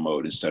transactional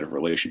mode instead of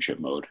relationship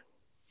mode.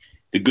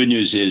 The good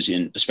news is,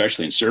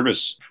 especially in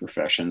service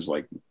professions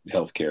like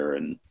healthcare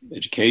and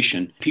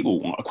education,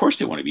 people of course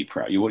they want to be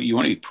proud. You want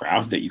to be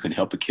proud that you can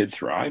help a kid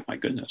thrive. My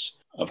goodness,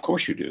 of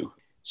course you do.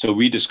 So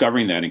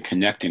rediscovering that and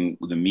connecting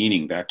the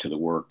meaning back to the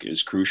work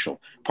is crucial.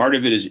 Part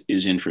of it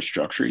is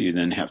infrastructure. You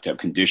then have to have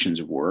conditions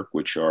of work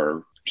which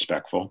are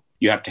respectful.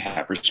 You have to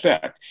have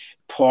respect.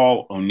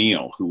 Paul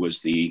O'Neill, who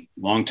was the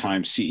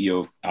longtime CEO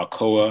of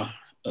Alcoa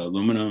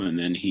Aluminum, and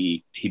then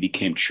he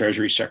became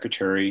Treasury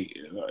Secretary.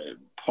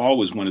 Paul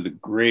was one of the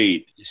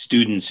great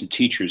students and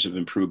teachers of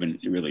improvement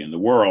really in the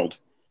world.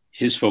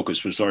 His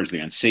focus was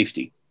largely on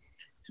safety.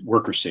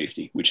 Worker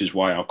safety, which is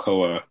why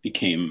Alcoa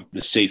became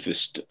the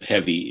safest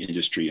heavy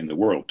industry in the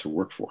world to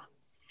work for.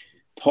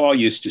 Paul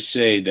used to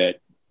say that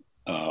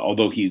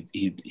although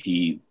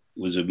he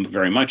was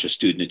very much a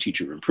student and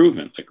teacher of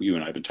improvement, like you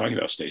and I have been talking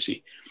about,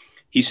 Stacy,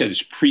 he said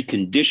it's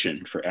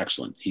precondition for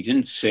excellence. He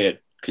didn't say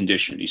it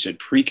condition. He said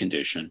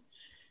precondition,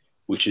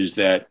 which is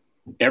that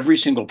every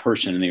single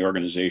person in the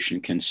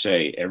organization can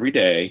say every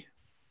day,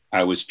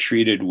 I was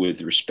treated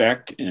with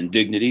respect and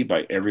dignity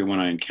by everyone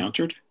I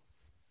encountered.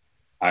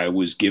 I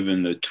was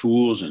given the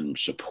tools and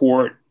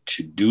support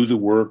to do the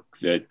work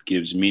that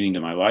gives meaning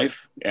to my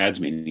life, adds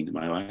meaning to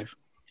my life.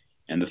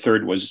 And the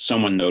third was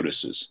someone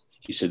notices.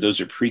 He said those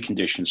are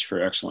preconditions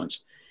for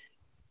excellence.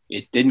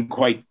 It didn't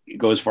quite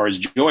go as far as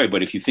joy,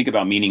 but if you think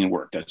about meaning in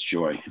work, that's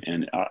joy.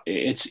 And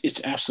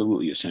it's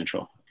absolutely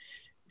essential.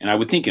 And I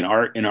would think in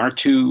our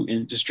two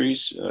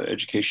industries,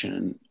 education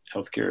and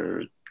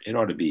healthcare, it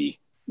ought to be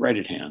right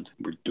at hand.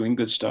 We're doing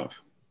good stuff.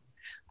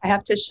 I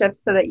have to shift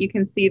so that you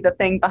can see the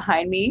thing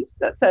behind me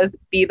that says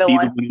be the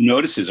one who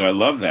notices. I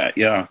love that.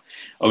 Yeah.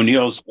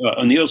 O'Neill's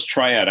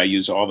triad I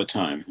use all the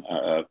time.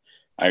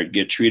 I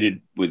get treated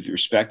with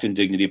respect and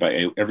dignity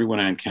by everyone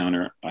I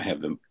encounter. I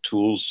have the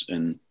tools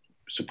and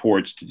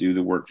supports to do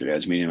the work that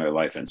adds meaning to my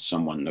life, and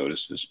someone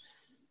notices.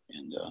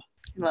 And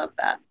love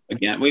that.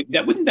 Again,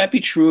 wouldn't that be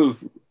true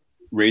of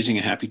raising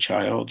a happy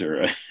child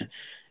or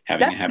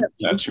having a happy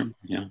classroom?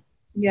 Yeah.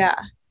 Yeah,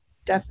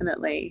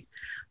 definitely.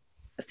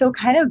 So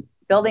kind of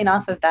building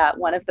off of that,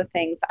 one of the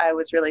things I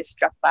was really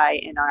struck by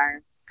in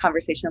our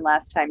conversation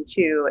last time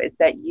too, is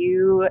that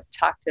you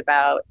talked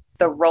about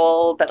the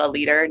role that a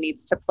leader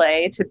needs to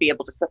play to be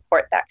able to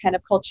support that kind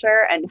of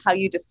culture, and how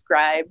you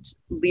described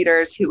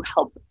leaders who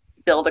help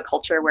build a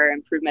culture where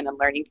improvement and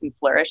learning can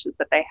flourish is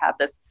that they have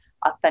this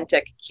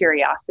authentic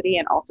curiosity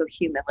and also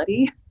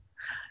humility.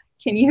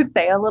 Can you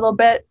say a little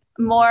bit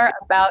more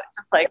about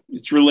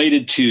it's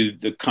related to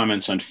the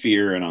comments on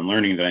fear and on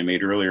learning that I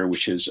made earlier,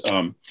 which is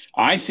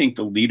I think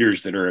the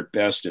leaders that are at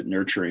best at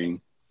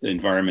nurturing the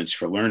environments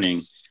for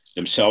learning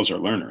themselves are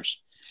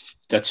learners.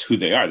 That's who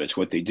they are. That's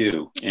what they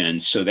do.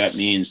 And so that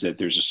means that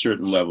there's a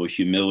certain level of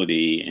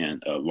humility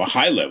and a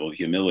high level of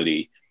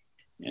humility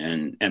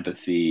and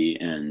empathy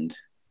and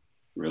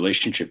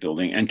relationship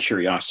building and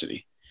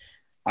curiosity.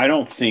 I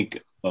don't think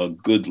a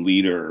good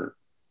leader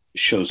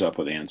shows up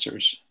with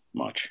answers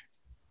much.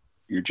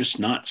 You're just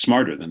not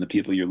smarter than the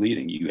people you're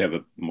leading. You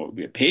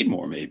get paid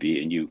more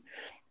maybe, and you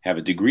have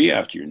a degree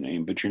after your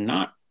name, but you're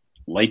not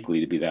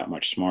likely to be that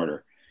much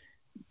smarter.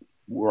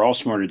 We're all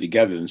smarter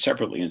together than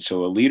separately. And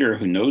so a leader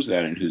who knows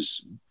that and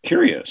who's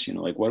curious,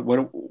 like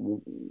what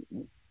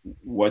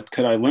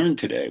could I learn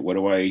today? What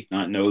do I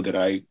not know that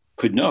I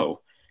could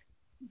know?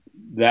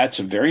 That's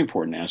a very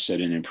important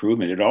asset in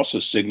improvement. It also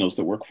signals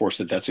the workforce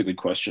that that's a good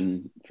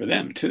question for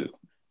them too.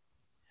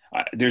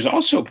 There's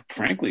also,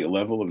 frankly, a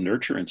level of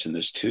nurturance in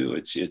this too.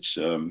 It's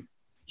you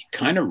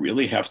kind of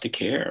really have to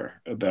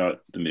care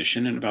about the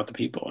mission and about the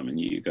people. I mean,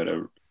 you got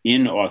to,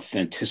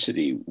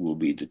 inauthenticity will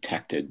be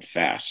detected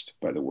fast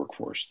by the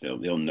workforce.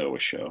 They'll know a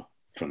show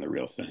from the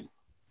real thing.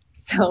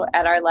 So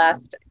at our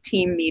last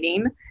team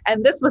meeting,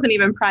 and this wasn't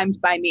even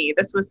primed by me,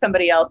 this was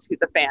somebody else who's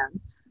a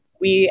fan.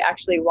 we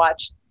actually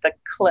watched the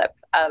clip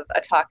of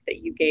a talk that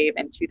you gave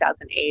in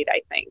 2008,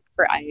 I think,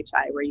 for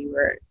IHI, where you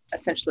were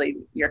essentially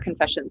your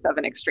confessions of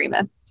an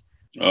extremist.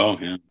 Oh,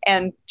 yeah.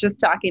 And just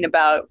talking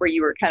about where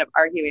you were kind of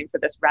arguing for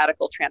this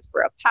radical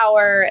transfer of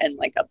power and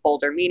like a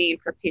bolder meaning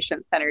for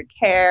patient-centered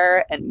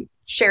care, and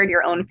shared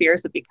your own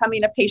fears of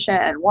becoming a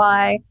patient and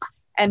why.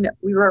 And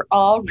we were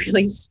all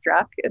really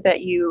struck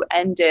that you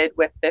ended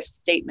with this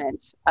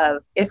statement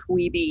of, if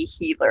we be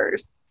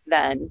healers,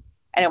 then,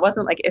 and it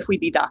wasn't like if we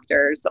be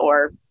doctors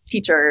or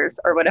teachers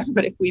or whatever,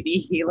 but if we be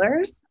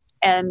healers.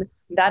 And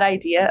that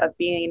idea of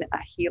being a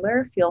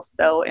healer feels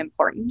so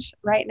important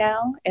right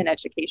now in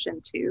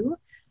education too.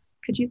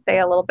 Could you say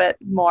a little bit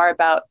more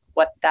about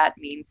what that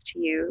means to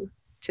you,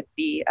 to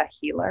be a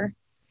healer?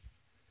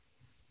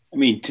 I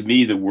mean, to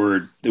me, the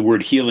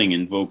word healing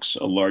invokes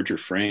a larger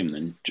frame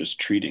than just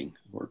treating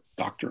or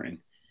doctoring.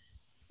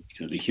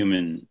 You know, the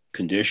human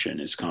condition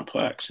is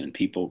complex, and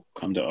people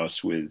come to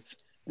us with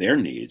their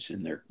needs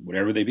and their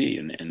whatever they be,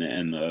 and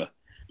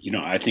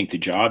I think the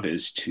job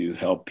is to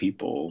help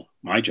people.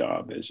 My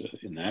job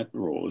in that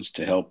role is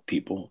to help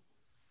people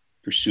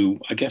pursue,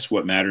 I guess,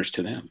 what matters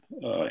to them.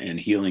 And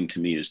healing to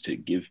me is to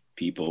give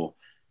people,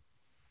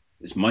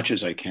 as much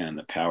as I can,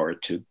 the power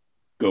to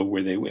go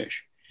where they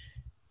wish.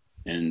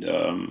 And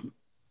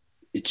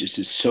it just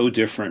is so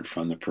different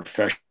from the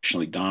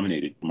professionally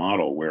dominated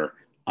model where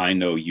I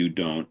know you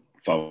don't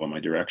follow my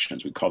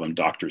directions. We call them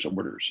doctor's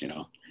orders, you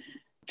know.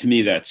 To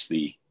me,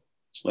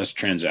 it's less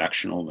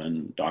transactional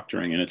than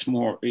doctoring, and it is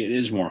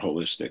more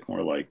holistic,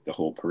 more like the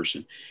whole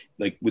person.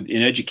 Like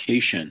in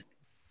education,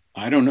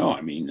 I don't know.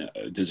 I mean,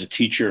 does a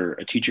teacher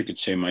could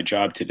say, my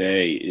job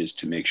today is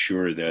to make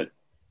sure that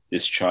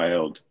this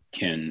child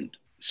can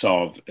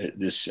solve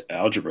this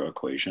algebra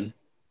equation.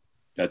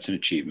 That's an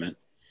achievement.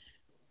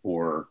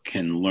 Or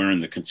can learn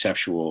the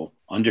conceptual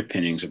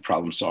underpinnings of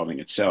problem solving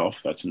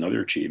itself. That's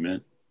another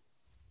achievement.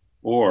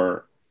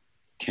 Or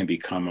can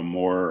become a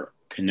more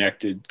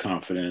connected,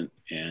 confident,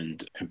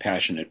 and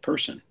compassionate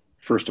person,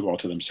 first of all,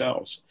 to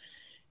themselves.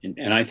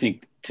 And I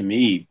think, to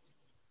me,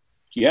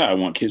 yeah, I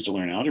want kids to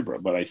learn algebra,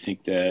 but I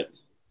think that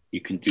you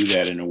can do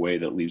that in a way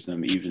that leaves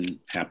them even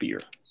happier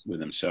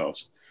with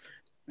themselves.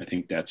 I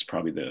think that's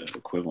probably the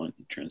equivalent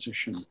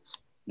transition,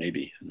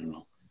 maybe. I don't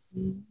know.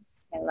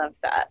 I love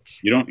that.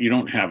 You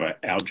don't have an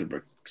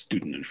algebra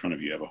student in front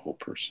of you, you have a whole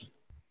person.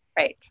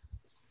 Right.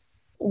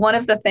 One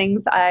of the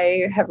things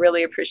I have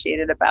really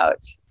appreciated about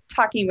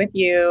talking with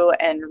you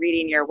and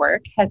reading your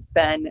work has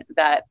been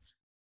that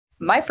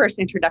my first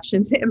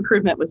introduction to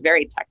improvement was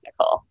very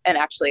technical. And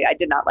actually, I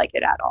did not like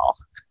it at all.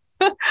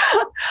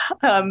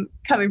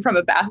 Coming from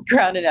a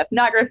background in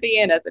ethnography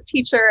and as a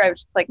teacher, I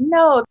was just like,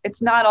 no,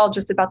 it's not all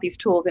just about these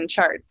tools and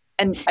charts.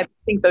 And I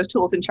think those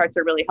tools and charts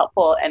are really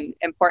helpful and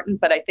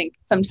important, but I think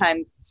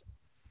sometimes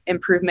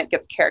improvement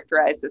gets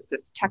characterized as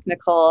this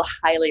technical,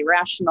 highly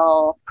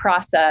rational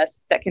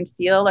process that can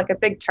feel like a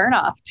big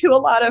turnoff to a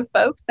lot of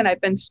folks. And I've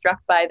been struck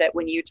by that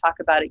when you talk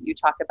about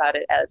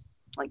it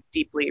as like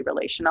deeply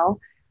relational.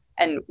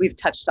 And we've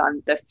touched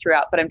on this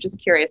throughout, but I'm just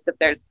curious if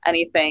there's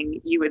anything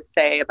you would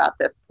say about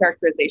this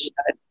characterization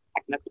of it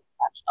technical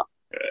rational.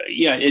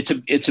 Yeah,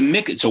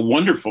 it's a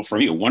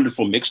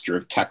wonderful mixture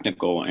of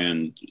technical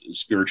and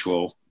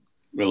spiritual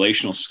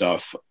relational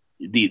stuff.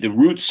 The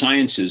root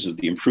sciences of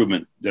the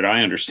improvement that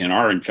I understand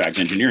are, in fact,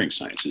 engineering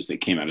sciences. They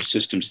came out of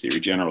systems theory,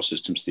 general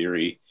systems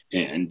theory,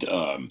 and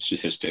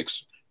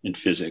statistics and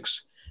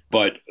physics.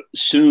 But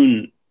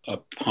soon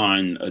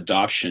upon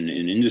adoption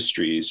in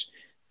industries,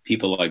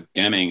 people like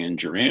Deming and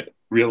Durant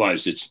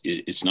realized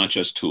it's not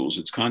just tools,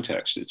 it's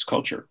context, it's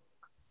culture.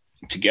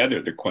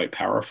 Together, they're quite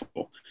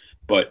powerful.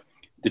 But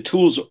the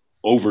tools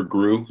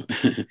overgrew,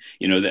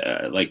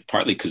 like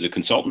partly because of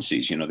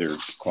consultancies, they're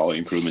quality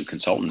improvement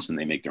consultants and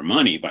they make their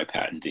money by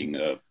patenting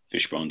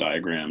fishbone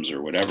diagrams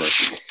or whatever.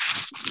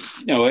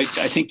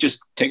 I think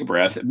just take a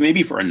breath.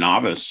 Maybe for a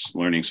novice,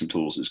 learning some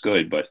tools is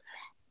good, but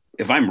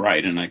if I'm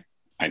right, and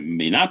I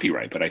may not be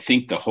right, but I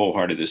think the whole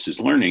heart of this is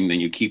learning, then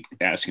you keep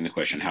asking the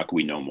question, how can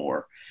we know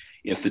more?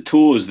 If the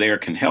tool is there,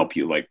 can help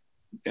you, like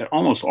it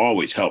almost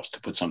always helps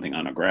to put something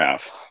on a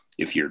graph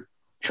if you're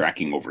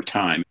tracking over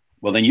time.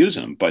 Well, then use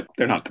them, but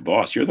they're not the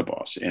boss. You're the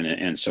boss.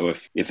 And so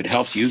if it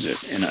helps, use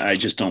it. And I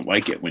just don't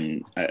like it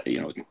when,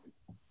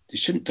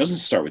 it doesn't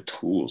start with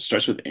tools. It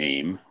starts with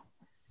aim,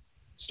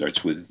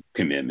 starts with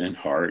commitment,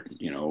 heart,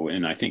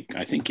 and I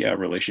think, yeah,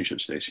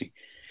 relationships, Stacy.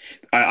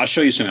 I'll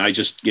show you something. I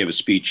just gave a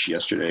speech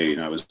yesterday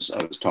and I was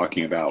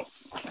talking about,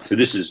 so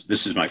this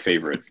is my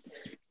favorite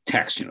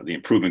text, the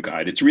improvement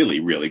guide. It's really,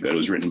 really good. It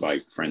was written by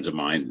friends of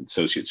mine,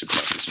 associates of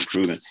practice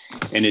improvement.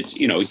 And it's,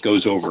 it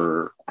goes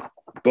over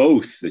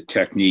both the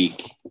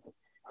technique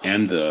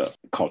and the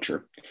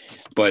culture.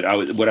 But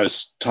what I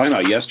was talking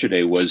about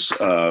yesterday was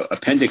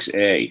Appendix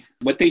A.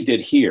 What they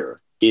did here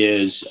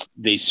is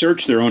they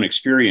searched their own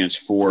experience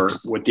for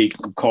what they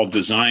call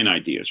design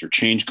ideas or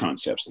change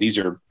concepts. These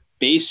are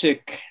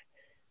basic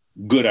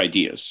good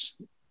ideas.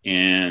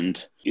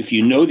 And if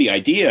you know the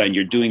idea and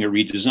you're doing a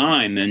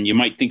redesign, then you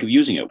might think of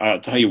using it. I'll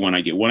tell you one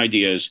idea. One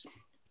idea is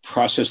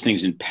process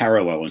things in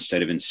parallel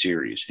instead of in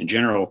series. In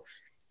general,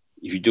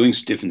 if you're doing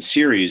stuff in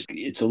series,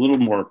 it's a little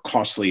more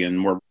costly and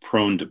more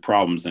prone to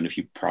problems than if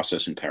you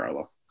process in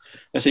parallel.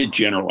 That's a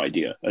general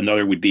idea.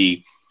 Another would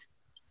be,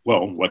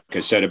 well, like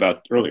I said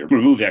about earlier,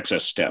 remove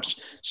excess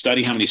steps,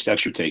 study how many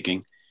steps you're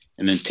taking,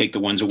 and then take the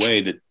ones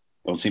away that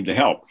don't seem to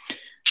help.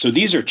 So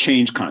these are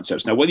change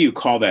concepts. Now, whether you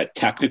call that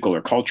technical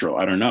or cultural,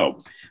 I don't know,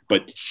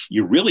 but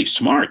you're really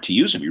smart to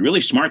use them. You're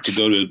really smart to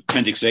go to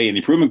Appendix A in the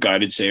improvement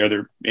guide and say, are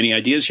there any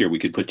ideas here we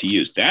could put to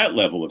use? That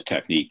level of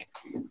technique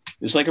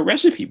is like a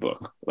recipe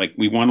book. Like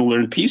we want to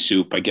learn pea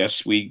soup. I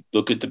guess we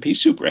look at the pea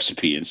soup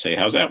recipe and say,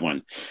 how's that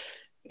one?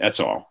 That's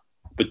all.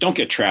 But don't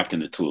get trapped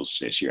in the tools,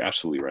 Stacey. You're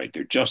absolutely right.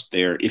 They're just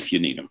there if you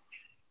need them.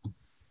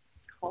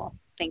 Cool.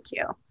 Thank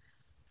you.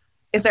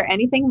 Is there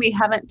anything we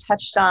haven't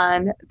touched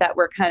on that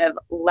were kind of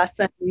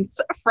lessons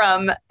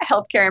from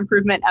healthcare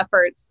improvement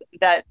efforts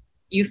that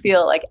you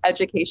feel like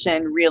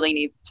education really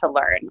needs to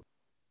learn?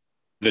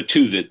 The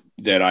two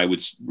that I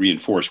would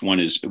reinforce, one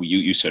is,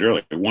 you said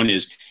earlier, one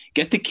is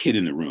get the kid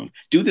in the room.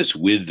 Do this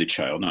with the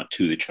child, not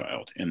to the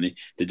child. And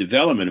the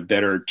development of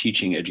better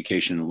teaching,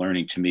 education, and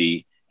learning to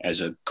me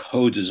as a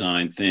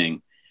co-designed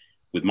thing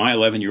with my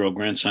 11-year-old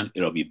grandson,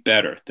 it'll be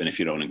better than if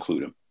you don't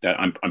include him. That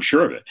I'm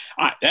sure of it.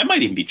 That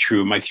might even be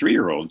true of my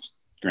 3-year-old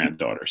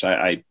granddaughters.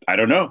 I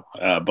don't know,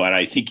 but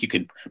I think you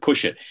could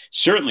push it.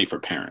 Certainly for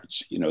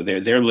parents,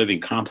 they're living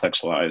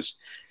complex lives.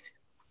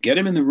 Get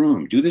them in the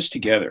room. Do this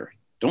together.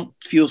 Don't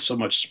feel so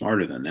much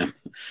smarter than them.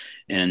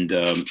 And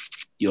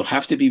you'll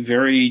have to be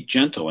very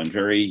gentle and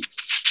very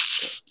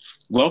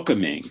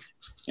welcoming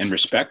and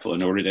respectful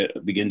in order to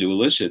begin to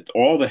elicit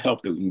all the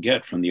help that we can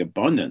get from the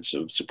abundance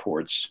of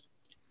supports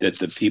that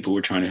the people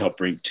we're trying to help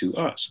bring to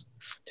us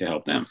to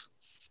help them.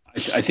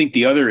 I think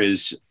the other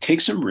is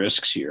take some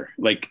risks here.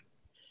 Like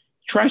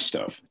try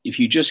stuff. If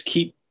you just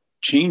keep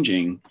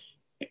changing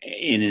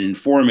in an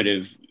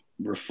informative,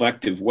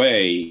 reflective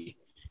way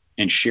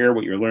and share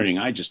what you're learning,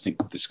 I just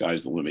think the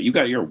sky's the limit.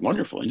 You're a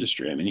wonderful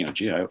industry. I mean,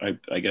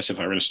 I guess if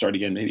I were to start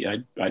again, maybe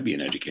I'd be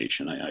in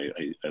education. I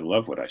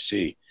love what I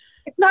see.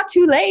 It's not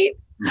too late.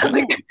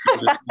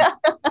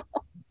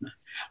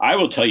 I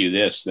will tell you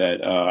this,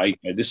 that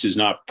this is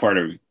not part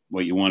of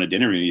what you wanted to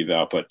interview me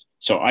about, but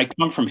so I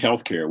come from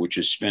healthcare, which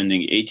is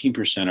spending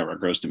 18% of our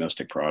gross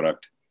domestic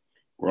product.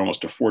 We're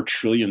almost a $4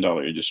 trillion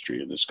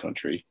industry in this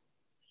country.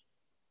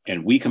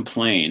 And we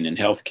complain in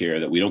healthcare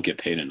that we don't get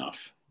paid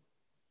enough.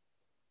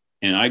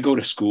 And I go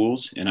to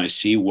schools and I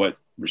see what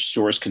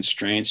resource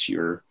constraints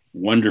your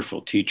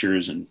wonderful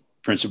teachers and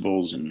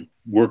principals and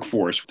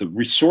workforce, the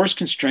resource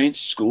constraints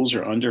schools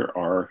are under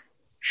are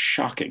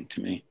shocking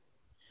to me.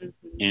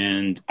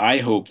 And I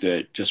hope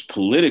that just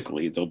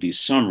politically, there'll be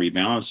some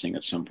rebalancing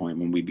at some point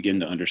when we begin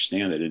to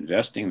understand that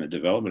investing in the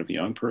development of a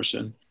young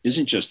person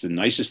isn't just the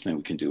nicest thing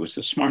we can do, it's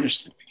the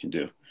smartest thing we can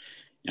do.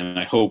 And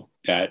I hope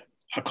that,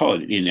 I'll call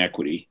it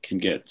inequity, can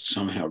get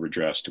somehow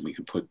redressed and we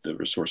can put the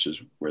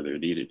resources where they're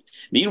needed.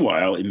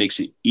 Meanwhile, it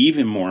makes it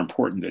even more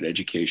important that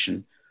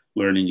education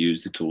learn and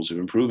use the tools of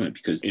improvement,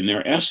 because in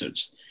their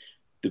essence,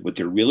 what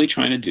they're really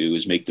trying to do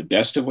is make the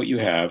best of what you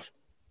have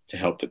to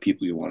help the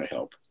people you want to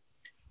help.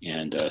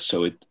 And I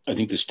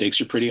think the stakes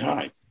are pretty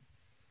high.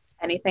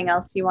 Anything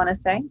else you want to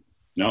say?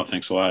 No,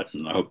 thanks a lot.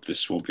 And I hope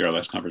this won't be our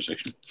last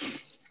conversation.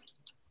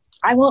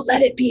 I won't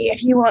let it be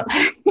if you won't.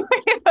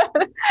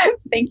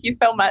 Thank you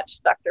so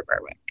much, Dr.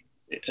 Berwick.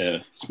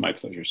 It's my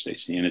pleasure,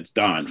 Stacey. And it's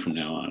Don from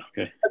now on,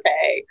 okay?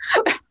 Okay.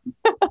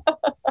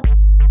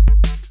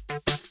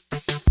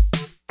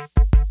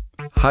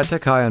 High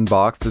Tech High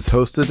Unboxed is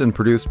hosted and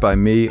produced by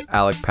me,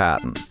 Alec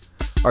Patton.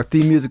 Our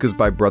theme music is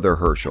by Brother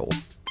Herschel.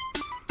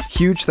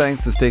 Huge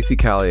thanks to Stacey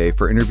Callier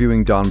for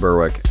interviewing Don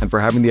Berwick and for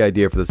having the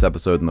idea for this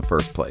episode in the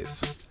first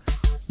place.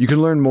 You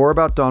can learn more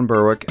about Don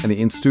Berwick and the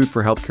Institute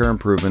for Healthcare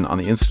Improvement on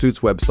the Institute's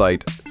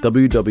website,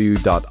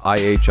 www.ihi.org.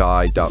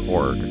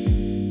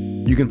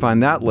 You can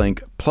find that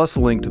link, plus a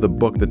link to the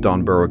book that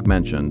Don Berwick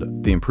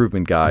mentioned, The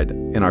Improvement Guide,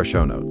 in our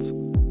show notes.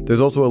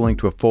 There's also a link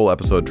to a full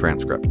episode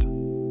transcript.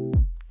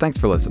 Thanks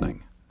for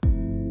listening.